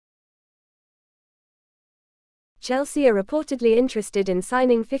Chelsea are reportedly interested in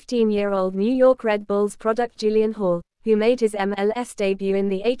signing 15-year-old New York Red Bulls product Julian Hall, who made his MLS debut in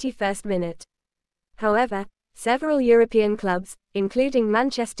the 81st minute. However, several European clubs, including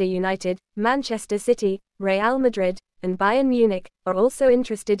Manchester United, Manchester City, Real Madrid, and Bayern Munich, are also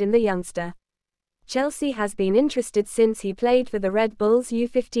interested in the youngster. Chelsea has been interested since he played for the Red Bulls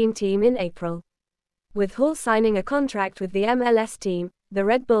U15 team in April. With Hall signing a contract with the MLS team, the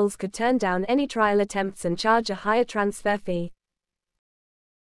Red Bulls could turn down any trial attempts and charge a higher transfer fee.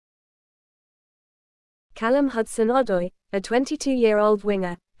 Callum Hudson-Odoi, a 22-year-old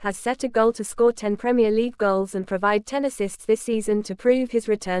winger, has set a goal to score 10 Premier League goals and provide 10 assists this season to prove his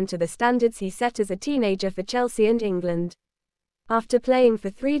return to the standards he set as a teenager for Chelsea and England. After playing for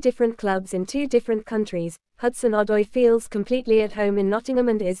 3 different clubs in 2 different countries, Hudson-Odoi feels completely at home in Nottingham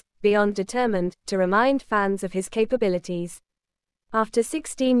and is, beyond determined, to remind fans of his capabilities. After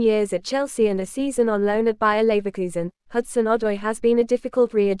 16 years at Chelsea and a season on loan at Bayer Leverkusen, Hudson-Odoi has been a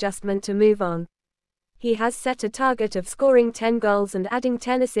difficult readjustment to move on. He has set a target of scoring 10 goals and adding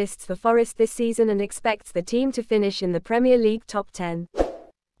 10 assists for Forest this season and expects the team to finish in the Premier League top 10.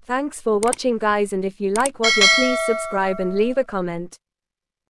 Thanks for watching guys, and if you like what you're, please subscribe and leave a comment.